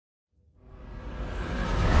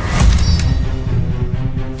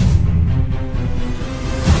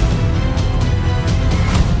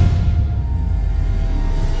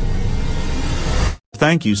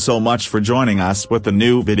thank you so much for joining us with a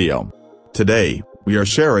new video. Today, we are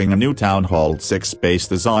sharing a new Town Hall 6 base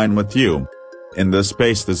design with you. In this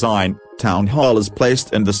base design, Town Hall is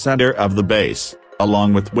placed in the center of the base,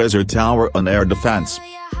 along with Wizard Tower and Air Defense.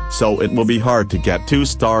 So it will be hard to get 2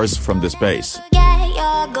 stars from this base.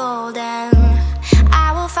 You're golden.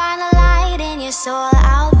 I will find the light in your soul.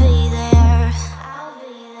 I'll be there.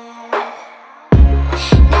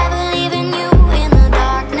 Never leaving you in the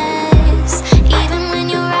darkness, even when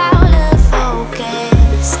you're out of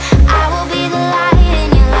focus. I will be the light in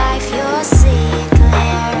your life. You'll see it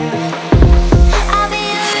clear. I'll be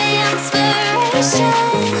your inspiration,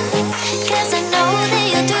 'cause I know that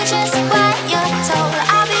you'll do just what you're told.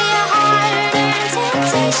 I'll be your harder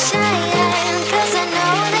temptation.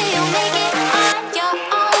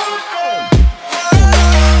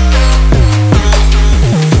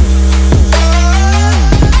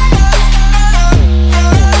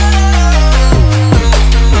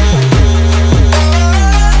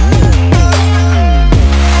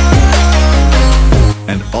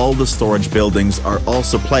 All the storage buildings are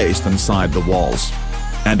also placed inside the walls.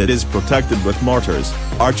 And it is protected with mortars,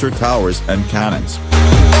 archer towers and cannons.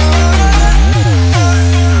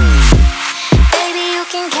 Baby, you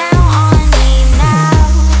can count on me now.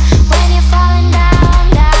 When you're falling down,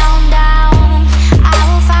 down, down, I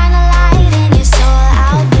will find the light in your soul.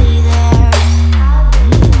 I'll be there.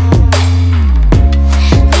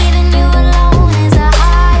 Leaving you alone is the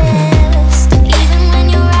hardest, even when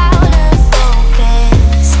you're out of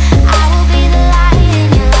focus. I will be the light in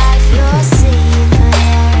your life. You'll see it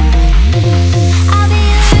clear. I'll be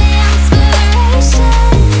your inspiration,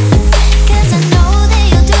 'cause I know that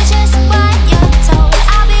you'll do just what you're told.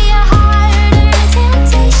 I'll be your harder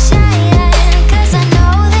temptation, 'cause I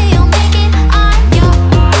know that you'll make it on your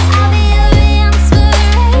own. I'll be your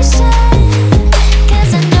inspiration,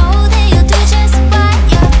 'cause I know that you'll do just what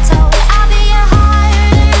you're told. I'll be your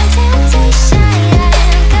harder temptation,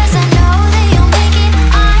 'cause I know that you'll make it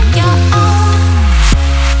on your own.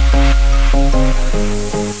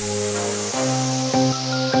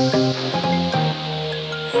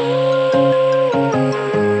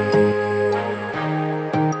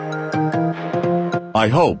 I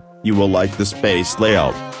hope you will like this base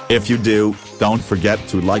layout. If you do, don't forget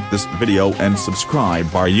to like this video and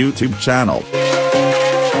subscribe our YouTube channel.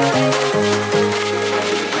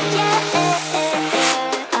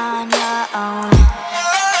 On your own.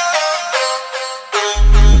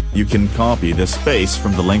 You can copy this base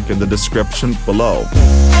from the link in the description below.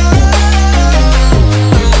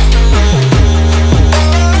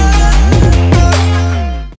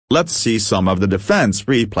 Let's see some of the defense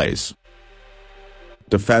replays.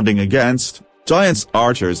 Defending against giants,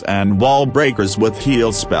 archers and wall breakers with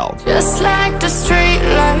heal spell. Just like the street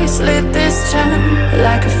lights lit this town,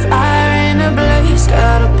 like a fire in a blaze,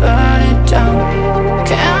 gotta burn it down.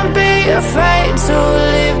 Can't be afraid to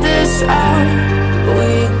leave this out.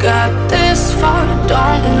 We got this far,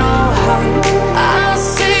 don't know how. I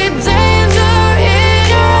see danger in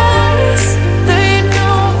your eyes. They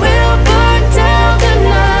know we'll burn down the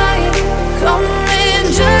night.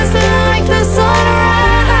 Coming just like the sunrise.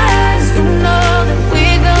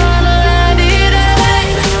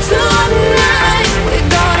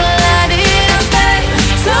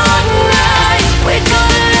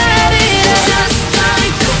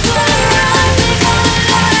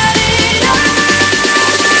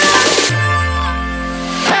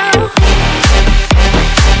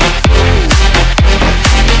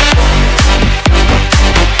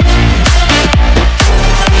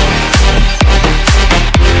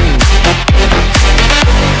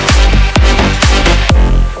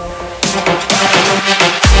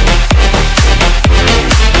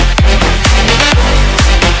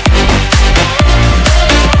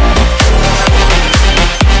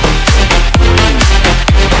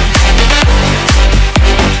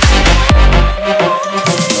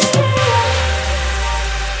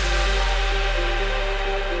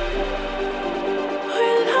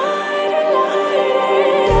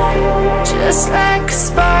 Just like a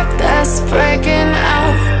spark that's breaking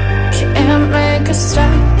out. Can't make a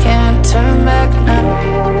stop, can't turn back now.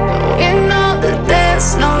 We know that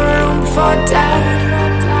there's no room for doubt.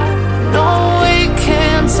 No, we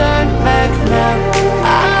can't turn back now.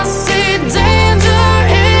 I see danger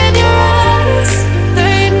in your eyes.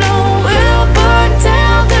 They know we'll burn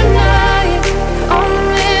down the night.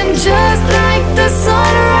 Coming just like the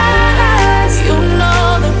sunrise. You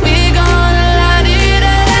know that we're gonna light it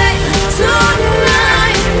up.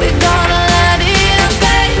 Tonight we're gonna light it up,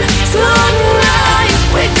 babe. Tonight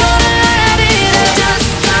we're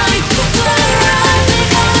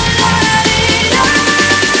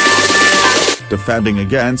defending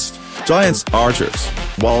against giants, archers,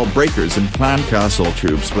 wall breakers and clan castle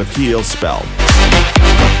troops with heal spell.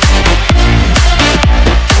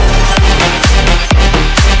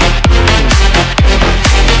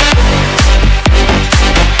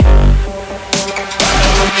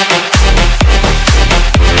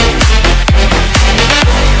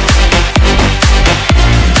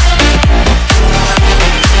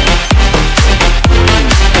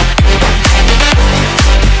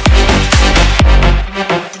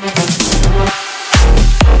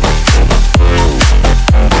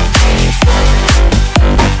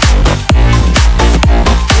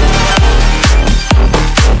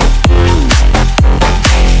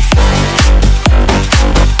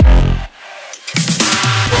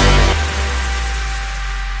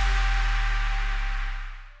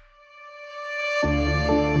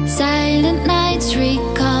 Silent nights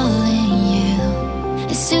recalling you,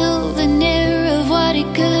 a souvenir of what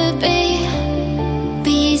it could be.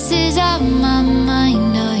 Pieces of my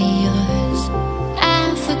mind are yours.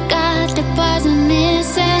 I forgot the parts I'm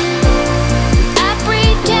missing. I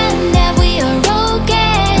pretend that we are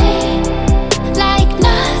okay, like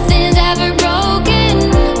nothing's ever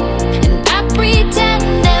broken. And I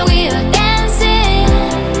pretend that we are dancing,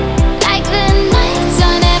 like the nights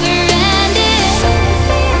are never ending.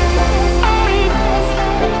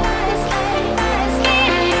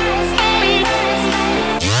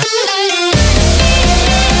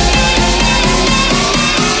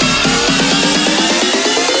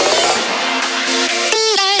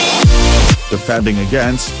 Defending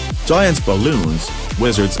against giants, balloons,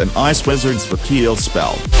 wizards and ice wizards with heal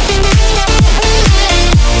spell.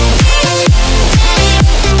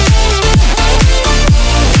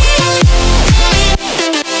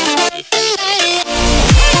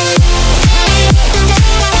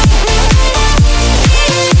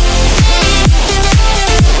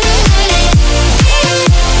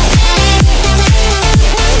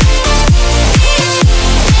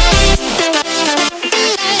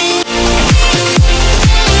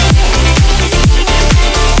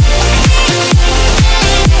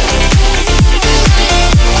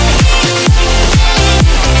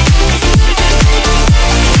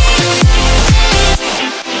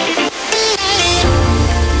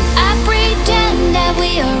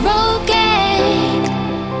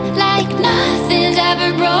 Nothing's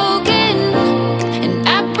ever broken, and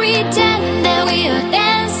I pretend that we are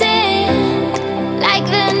dancing, like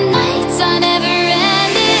the nights are never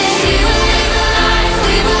ending. We will live a life,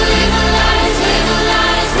 we will live a life, live a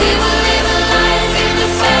life, we will live a life in the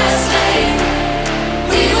fast lane.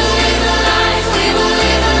 We will live a life, we will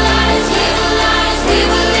live a life, live a life, we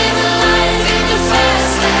will live a life in the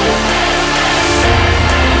fast lane.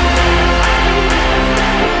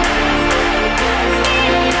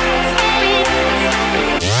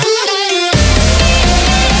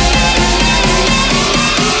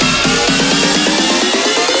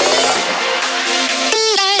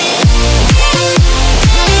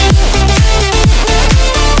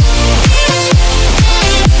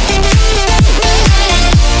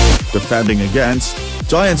 Defending against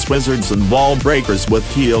giants, wizards and wall breakers with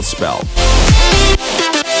heal spell.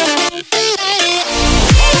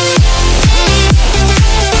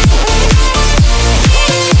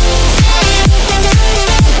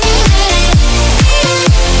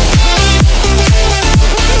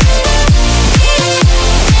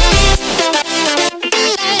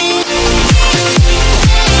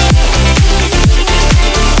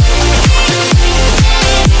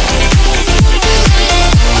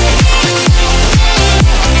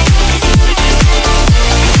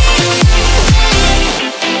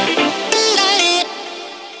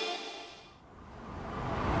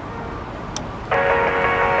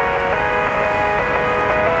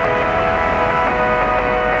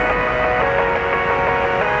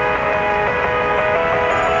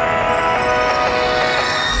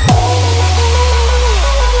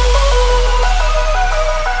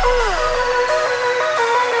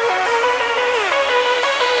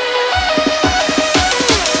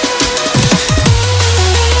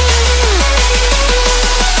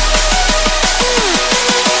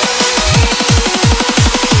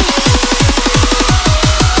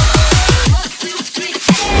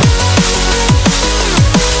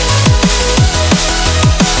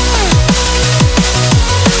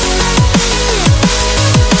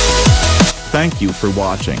 Thank you for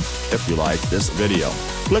watching. If you liked this video,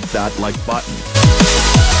 click that like button.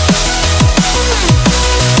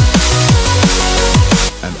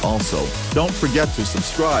 And also, don't forget to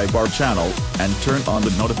subscribe our channel and turn on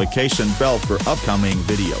the notification bell for upcoming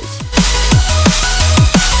videos.